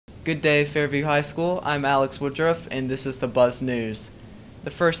Good day, Fairview High School. I'm Alex Woodruff, and this is the Buzz News. The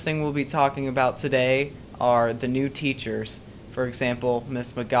first thing we'll be talking about today are the new teachers. For example,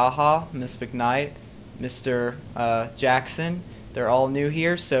 Miss McGaha, Miss McKnight, Mr. Jackson. They're all new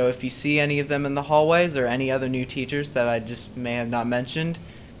here, so if you see any of them in the hallways or any other new teachers that I just may have not mentioned,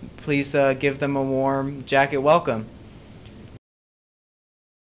 please give them a warm jacket welcome.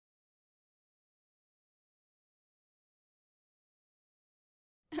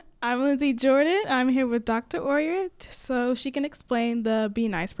 I'm Lindsay Jordan. I'm here with Dr. Oyer so she can explain the Be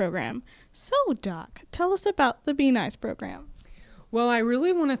Nice program. So, Doc, tell us about the Be Nice program. Well, I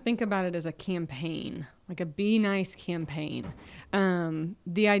really want to think about it as a campaign, like a Be Nice campaign.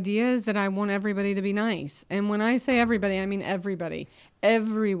 The idea is that I want everybody to be nice. And when I say everybody, I mean everybody,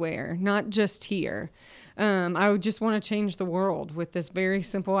 everywhere, not just here. I would just want to change the world with this very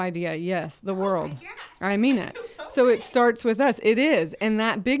simple idea. Yes, the world. I mean it. So it starts with us. It is. And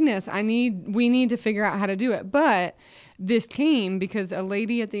that bigness, we need to figure out how to do it. But this came because a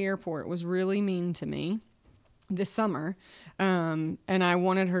lady at the airport was really mean to me this summer, and I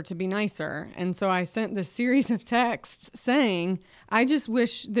wanted her to be nicer. And so I sent this series of texts saying, I just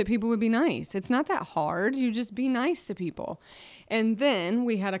wish that people would be nice. It's not that hard. You just be nice to people. And then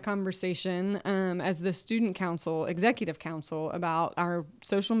we had a conversation as the student council, executive council, about our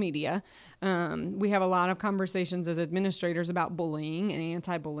social media. We have a lot of conversations as administrators about bullying and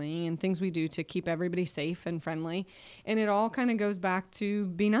anti-bullying and things we do to keep everybody safe and friendly. And it all kind of goes back to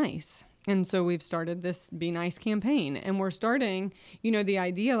be nice. And so we've started this Be Nice campaign, and we're starting, the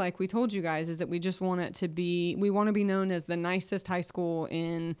idea, like we told you guys, is that we just want it to be, we want to be known as the nicest high school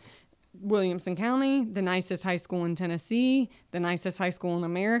in Williamson County, the nicest high school in Tennessee, the nicest high school in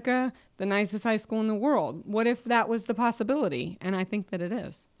America, the nicest high school in the world. What if that was the possibility? And I think that it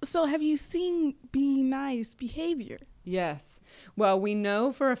is. So have you seen Be Nice behavior? Yes. Well, we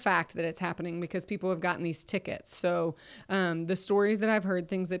know for a fact that it's happening because people have gotten these tickets. So the stories that I've heard,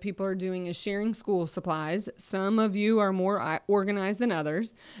 things that people are doing is sharing school supplies. Some of you are more organized than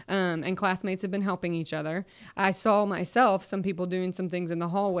others, and classmates have been helping each other. I saw myself, some people doing some things in the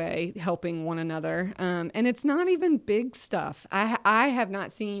hallway, helping one another. And it's not even big stuff. I have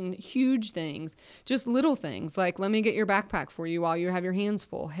not seen huge things, just little things like, let me get your backpack for you while you have your hands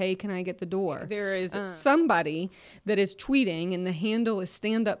full. Hey, can I get the door? There is somebody that is tweeting, and the handle is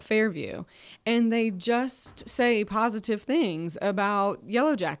Stand Up Fairview, and they just say positive things about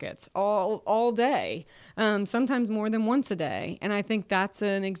Yellow Jackets all day, sometimes more than once a day. And I think that's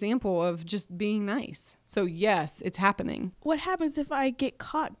an example of just being nice. So yes, it's happening. What happens if I get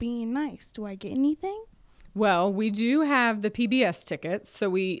caught being nice? Do I get anything? Well, we do have the PBS tickets, so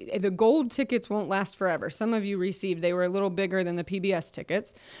the gold tickets won't last forever. Some of you received, they were a little bigger than the PBS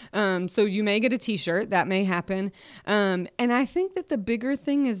tickets, so you may get a t-shirt. That may happen, and I think that the bigger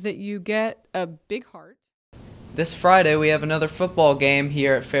thing is that you get a big heart. This Friday we have another football game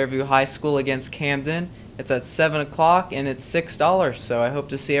here at Fairview High School against Camden. It's at 7 o'clock and it's $6, so I hope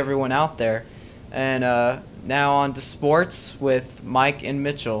to see everyone out there. And now on to sports with Mike and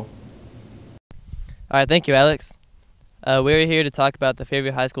Mitchell. All right, thank you, Alex. We're here to talk about the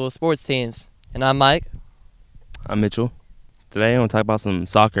Fairview High School sports teams, and I'm Mike. I'm Mitchell. Today I want to talk about some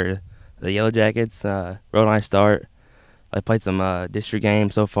soccer. The Yellow Jackets, real nice start. They played some district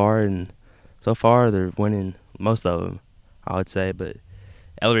games so far, and so far they're winning most of them, I would say. But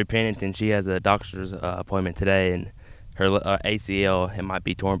Ellery Pennington, she has a doctor's appointment today, and her ACL, it might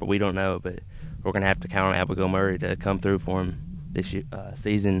be torn, but we don't know. But we're going to have to count on Abigail Murray to come through for him this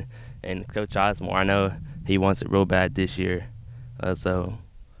season. And Coach Osmore, I know he wants it real bad this year, so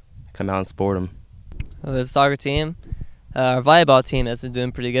come out and support him. The soccer team, our volleyball team has been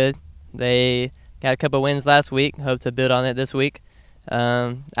doing pretty good. They got a couple wins last week, hope to build on it this week.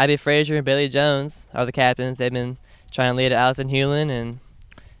 Abby Frazier and Bailey Jones are the captains. They've been trying to lead Allison Hewlin and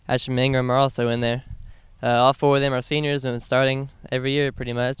Ashton Ingram are also in there. All four of them are seniors, been starting every year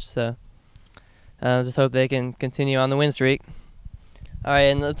pretty much, so just hope they can continue on the win streak. All right,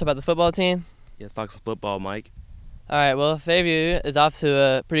 and let's talk about the football team. Yes, talk some football, Mike. All right, well, Fairview is off to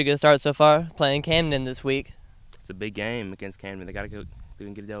a pretty good start so far, playing Camden this week. It's a big game against Camden. They got to go through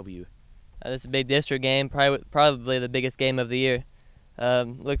and get a W. This is a big district game, probably the biggest game of the year.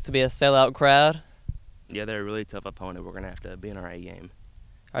 Looks to be a sellout crowd. Yeah, they're a really tough opponent. We're going to have to be in our A game.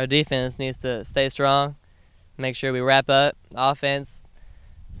 Our defense needs to stay strong, make sure we wrap up. Offense,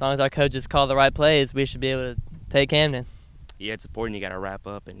 as long as our coaches call the right plays, we should be able to take Camden. Yeah, it's important. You got to wrap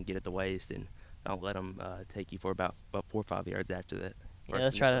up and get at the waist, and don't let them take you for about 4 or 5 yards after that. Yeah,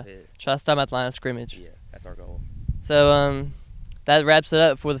 let's try to stop them at the line of scrimmage. Yeah, that's our goal. So that wraps it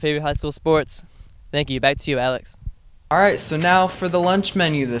up for the Fairview High School sports. Thank you. Back to you, Alex. Alright, so now for the lunch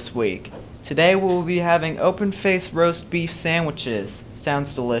menu this week. Today we will be having open-faced roast beef sandwiches.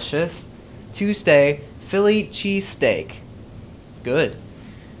 Sounds delicious. Tuesday, Philly cheesesteak. Good.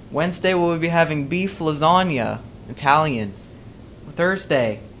 Wednesday we will be having beef lasagna. Italian.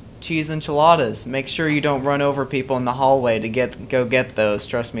 Thursday, cheese enchiladas. Make sure you don't run over people in the hallway to go get those.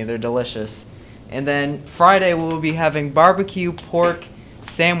 Trust me, they're delicious. And then Friday we will be having barbecue pork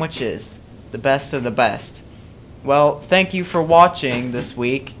sandwiches. The best of the best. Well, thank you for watching this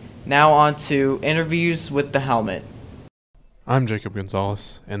week. Now on to interviews with the helmet. I'm Jacob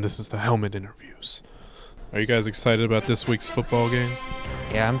Gonzalez, and this is the Helmet Interviews. Are you guys excited about this week's football game?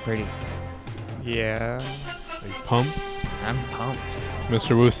 Yeah, I'm pretty excited. Yeah. Are you pumped? I'm pumped.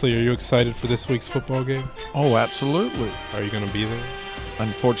 Mr. Woosley, are you excited for this week's football game? Oh, absolutely. Are you going to be there?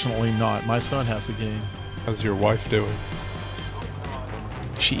 Unfortunately not. My son has a game. How's your wife doing?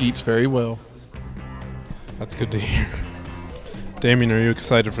 She eats very well. That's good to hear. Damien, are you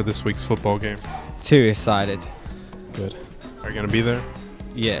excited for this week's football game? Too excited. Good. Are you going to be there?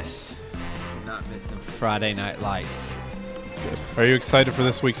 Yes. Not miss the Friday Night Lights. That's good. Are you excited for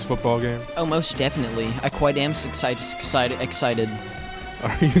this week's football game? Oh, most definitely. I quite am excited.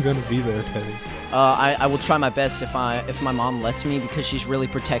 Are you going to be there, Teddy? I will try my best if my mom lets me, because she's really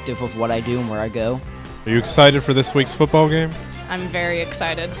protective of what I do and where I go. Are you excited for this week's football game? I'm very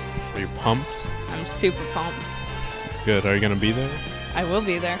excited. Are you pumped? I'm super pumped. Good. Are you going to be there? I will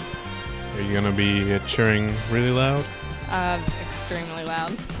be there. Are you going to be cheering really loud? Extremely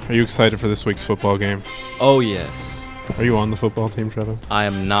loud. Are you excited for this week's football game? Oh, yes. Are you on the football team, Trevor? I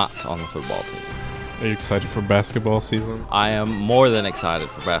am not on the football team. Are you excited for basketball season? I am more than excited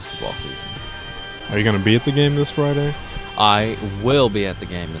for basketball season. Are you going to be at the game this Friday? I will be at the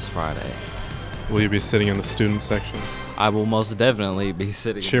game this Friday. Will you be sitting in the student section? I will most definitely be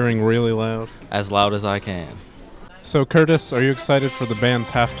sitting cheering really loud? As loud as I can. So, Curtis, are you excited for the band's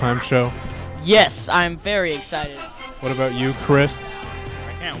halftime show? Yes, I'm very excited. What about you, Chris?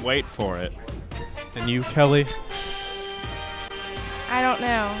 I can't wait for it. And you, Kelly? I don't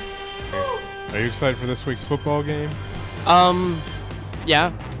know. Are you excited for this week's football game?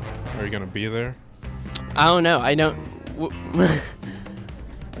 Yeah. Are you going to be there? I don't know. I don't...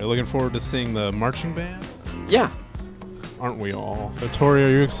 Are you looking forward to seeing the marching band? Yeah. Aren't we all? So, Tori, are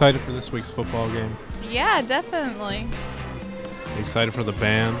you excited for this week's football game? Yeah, definitely. Are you excited for the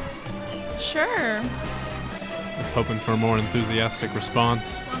band? Sure. Just hoping for a more enthusiastic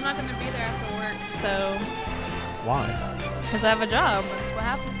response. Well, I'm not going to be there after work, so... Why? Because I have a job. That's what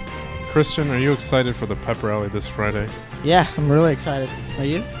happens. Christian, are you excited for the pep rally this Friday? Yeah, I'm really excited. Are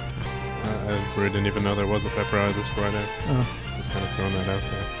you? I really didn't even know there was a pep rally this Friday. Oh. Just kind of throwing that out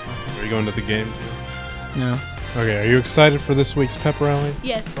there. Are you going to the game too? No. Okay, are you excited for this week's pep rally?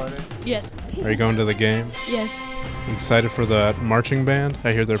 Yes. Yes. Are you going to the game? Yes. You excited for the marching band?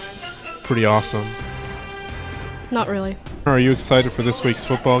 I hear they're pretty awesome. Not really. Are you excited for this week's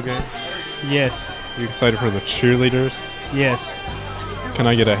football game? Yes. Are you excited for the cheerleaders? Yes. Can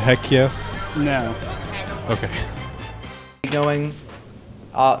I get a heck yes? No. Okay. Going,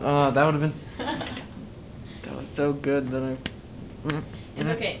 that would have been, that was so good that I... It's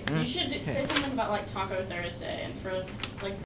okay. You should say something about like Taco Thursday and for like